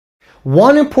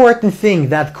One important thing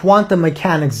that quantum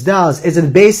mechanics does is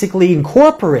it basically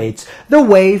incorporates the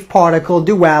wave-particle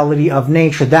duality of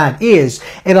nature. That is,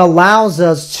 it allows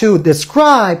us to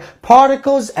describe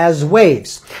particles as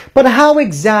waves. But how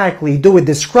exactly do we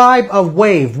describe a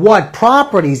wave? What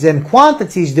properties and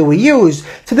quantities do we use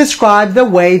to describe the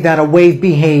way that a wave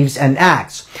behaves and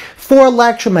acts? For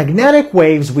electromagnetic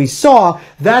waves, we saw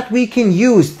that we can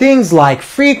use things like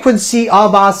frequency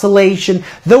of oscillation,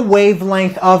 the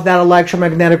wavelength of that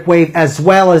electromagnetic wave, as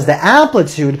well as the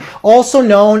amplitude, also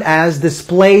known as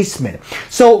displacement.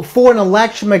 So for an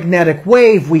electromagnetic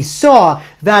wave, we saw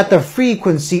that the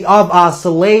frequency of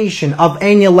oscillation of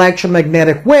any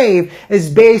electromagnetic wave is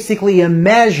basically a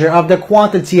measure of the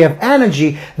quantity of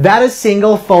energy that a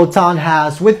single photon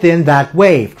has within that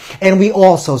wave. And we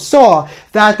also saw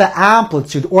that the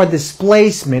amplitude or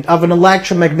displacement of an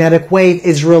electromagnetic wave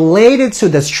is related to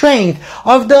the strength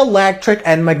of the electric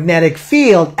and magnetic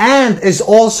field and is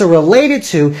also related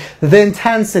to the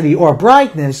intensity or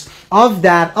brightness of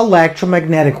that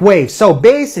electromagnetic wave. So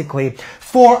basically,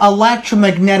 for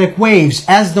electromagnetic waves,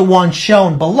 as the one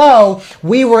shown below,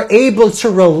 we were able to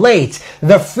relate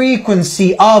the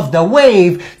frequency of the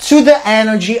wave to the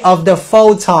energy of the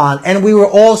photon, and we were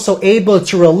also able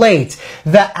to relate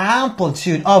the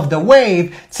amplitude of the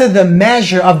wave to the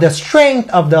measure of the strength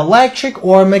of the electric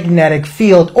or magnetic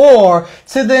field, or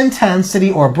to the intensity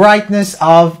or brightness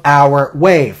of our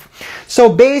wave. So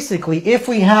basically, if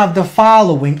we have the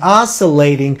following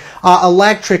oscillating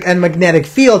electric and magnetic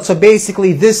field, so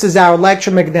basically this is our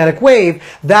electromagnetic wave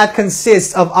that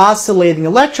consists of oscillating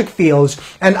electric fields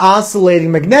and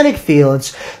oscillating magnetic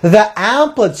fields, the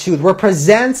amplitude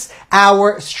represents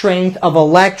our strength of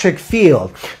electric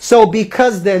field. So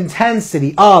because the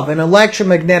intensity of an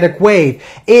electromagnetic wave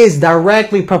is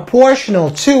directly proportional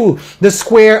to the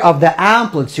square of the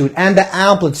amplitude, and the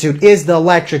amplitude is the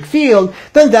electric field,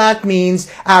 then that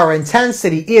means our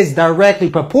intensity is directly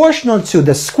proportional to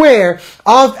the square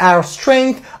of our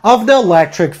strength of the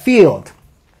electric field.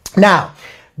 Now,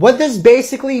 what this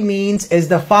basically means is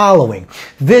the following.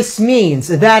 This means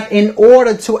that in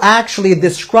order to actually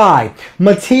describe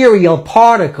material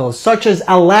particles such as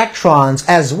electrons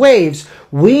as waves,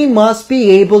 we must be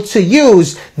able to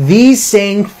use these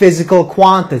same physical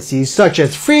quantities such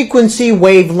as frequency,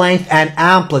 wavelength, and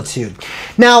amplitude.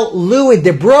 Now, Louis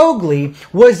de Broglie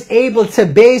was able to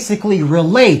basically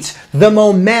relate the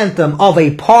momentum of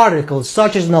a particle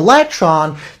such as an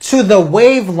electron to the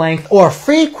wavelength or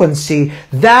frequency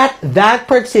that that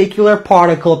particular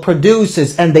particle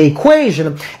produces, and the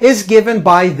equation is given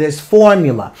by this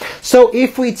formula. So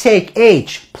if we take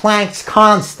h, Planck's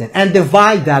constant, and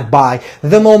divide that by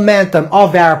the momentum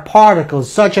of our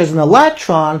particles such as an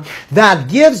electron, that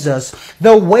gives us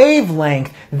the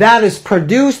wavelength that is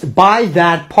produced by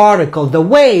that particle, the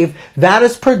wave that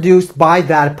is produced by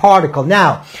that particle.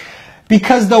 Now,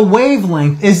 because the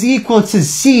wavelength is equal to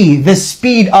c, the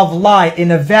speed of light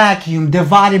in a vacuum,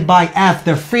 divided by f,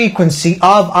 the frequency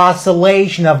of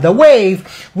oscillation of the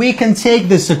wave, we can take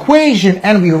this equation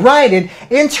and we write it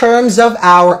in terms of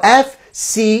our f,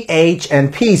 C, H,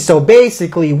 and P. So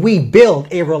basically, we build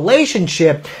a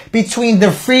relationship between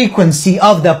the frequency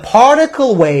of the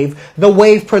particle wave, the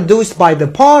wave produced by the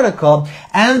particle,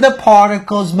 and the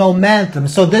particle's momentum.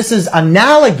 So this is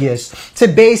analogous to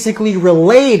basically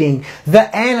relating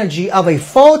the energy of a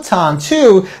photon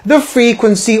to the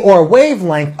frequency or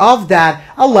wavelength of that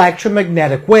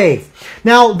electromagnetic wave.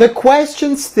 Now, the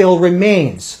question still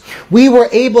remains. We were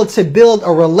able to build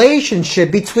a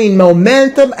relationship between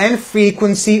momentum and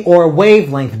frequency or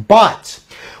wavelength, but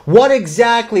what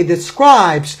exactly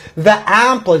describes the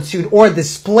amplitude or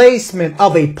displacement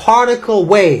of a particle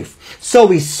wave? So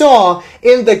we saw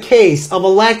in the case of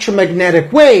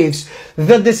electromagnetic waves,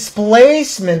 the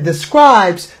displacement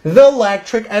describes the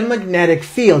electric and magnetic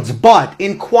fields. But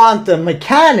in quantum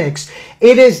mechanics,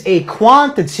 it is a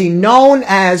quantity known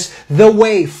as the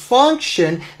wave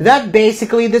function that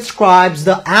basically describes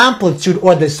the amplitude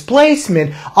or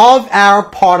displacement of our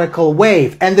particle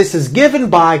wave. And this is given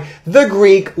by the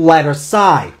Greek letter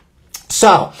psi.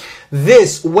 So,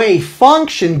 this wave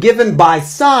function given by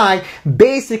psi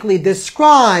basically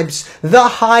describes the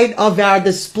height of our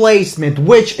displacement,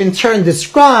 which in turn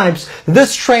describes the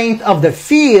strength of the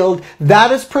field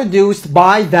that is produced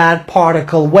by that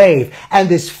particle wave. And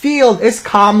this field is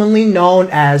commonly known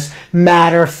as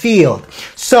matter field.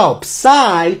 So,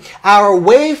 psi, our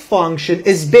wave function,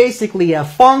 is basically a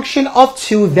function of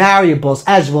two variables,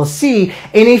 as we'll see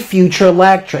in a future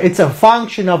lecture. It's a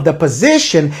function of the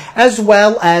position as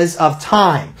well as of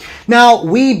time. Now,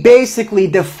 we basically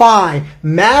define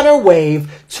matter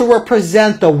wave to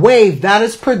represent the wave that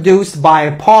is produced by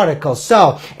a particle.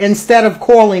 So, instead of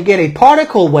calling it a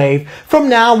particle wave, from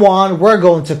now on, we're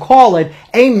going to call it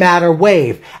a matter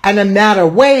wave. And a matter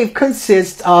wave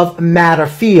consists of matter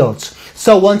fields.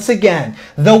 So once again,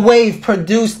 the wave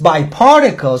produced by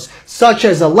particles, such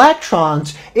as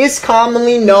electrons, is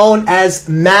commonly known as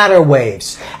matter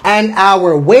waves. And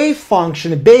our wave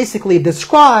function basically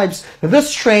describes the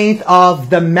strength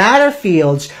of the matter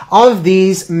fields of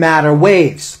these matter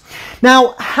waves.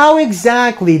 Now, how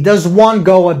exactly does one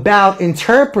go about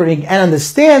interpreting and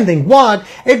understanding what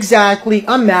exactly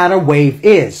a matter wave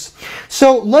is?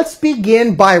 So let's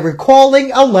begin by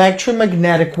recalling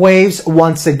electromagnetic waves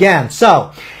once again.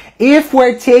 So, if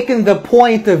we're taking the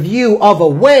point of view of a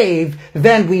wave,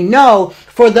 then we know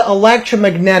for the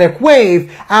electromagnetic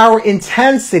wave, our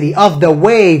intensity of the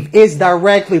wave is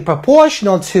directly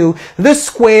proportional to the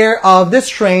square of the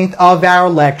strength of our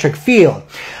electric field.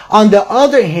 On the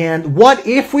other hand, what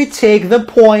if we take the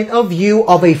point of view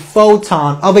of a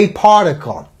photon, of a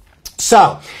particle?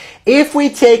 So, if we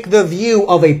take the view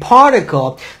of a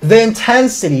particle, the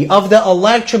intensity of the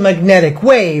electromagnetic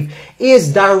wave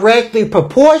is directly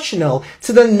proportional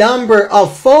to the number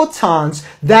of photons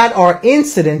that are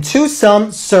incident to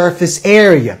some surface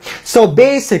area. So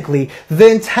basically, the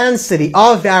intensity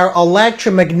of our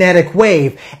electromagnetic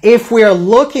wave, if we are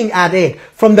looking at it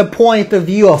from the point of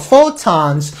view of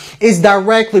photons, is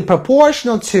directly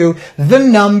proportional to the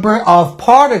number of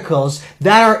particles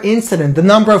that are incident, the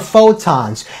number of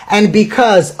photons. And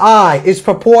because I is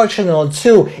proportional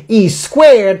to E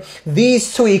squared,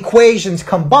 these two equations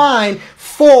combined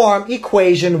form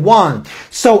equation 1.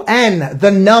 So N,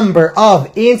 the number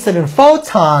of incident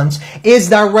photons, is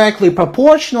directly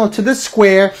proportional to the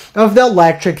square of the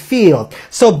electric field.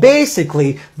 So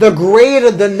basically, the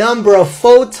greater the number of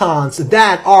photons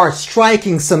that are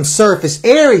striking some surface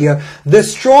area, the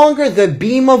stronger the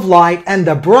beam of light and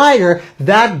the brighter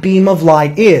that beam of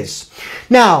light is.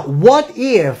 Now, what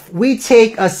if we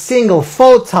take a single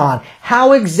photon?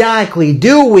 How exactly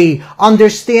do we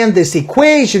understand this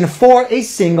equation for a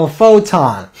single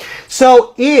photon?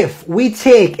 So, if we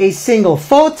take a single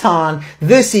photon,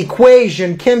 this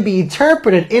equation can be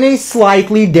interpreted in a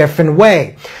slightly different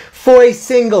way. For a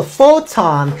single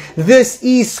photon, this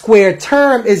E squared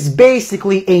term is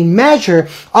basically a measure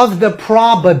of the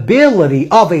probability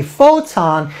of a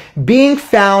photon being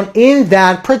found in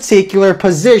that particular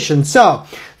position. So,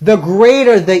 the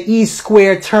greater the E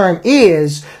squared term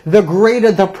is, the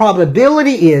greater the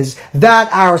probability is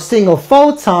that our single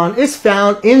photon is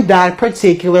found in that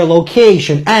particular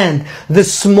location. And the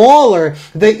smaller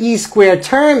the E squared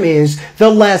term is, the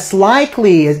less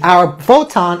likely is our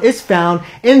photon is found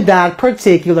in that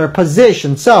particular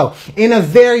position. So, in a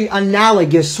very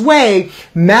analogous way,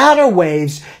 matter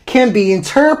waves can be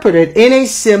interpreted in a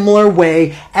similar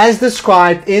way as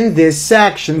described in this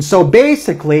section. So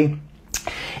basically,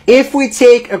 if we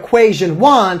take equation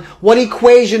 1, what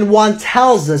equation 1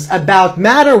 tells us about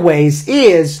matter waves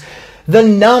is the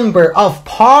number of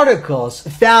particles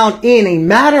found in a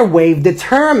matter wave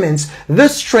determines the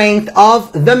strength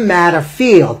of the matter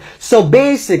field. So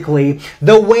basically,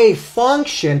 the wave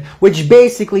function, which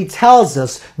basically tells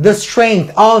us the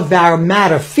strength of our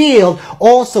matter field,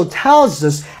 also tells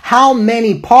us how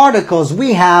many particles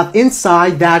we have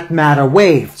inside that matter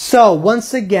wave. So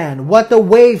once again, what the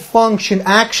wave function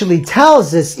actually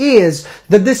tells us is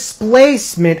the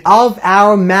displacement of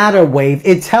our matter wave.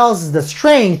 It tells us the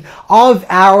strength of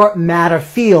our matter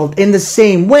field in the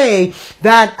same way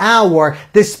that our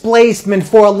displacement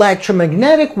for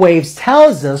electromagnetic waves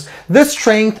tells us the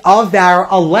strength of our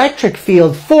electric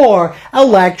field for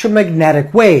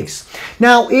electromagnetic waves.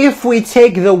 Now, if we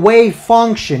take the wave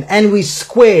function and we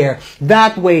square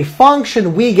that wave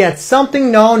function, we get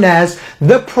something known as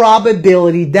the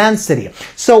probability density.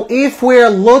 So if we're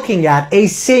looking at a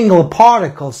single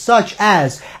particle, such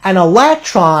as an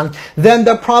electron, then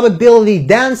the probability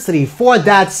density for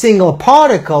that single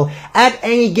particle at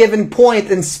any given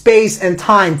point in space and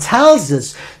time tells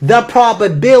us the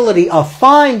probability of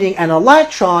finding an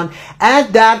electron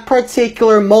at that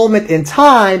particular moment in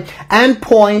time and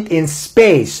point in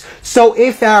space. So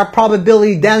if our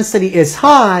probability density is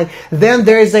high, then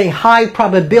there is a high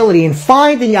probability in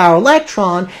finding our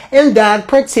electron in that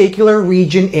particular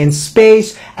region in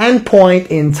space and point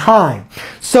in time.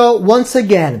 So once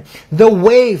again, the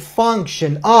wave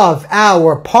function of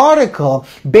our particle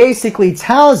basically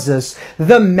tells us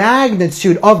the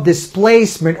magnitude of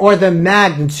displacement or the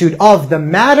magnitude of the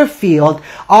matter field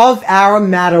of our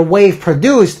matter wave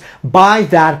produced by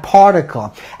that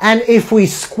particle. And if we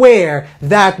square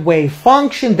that wave wave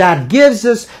function that gives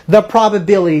us the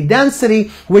probability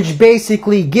density, which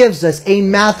basically gives us a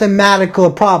mathematical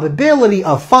probability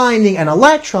of finding an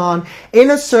electron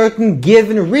in a certain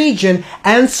given region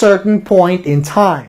and certain point in time.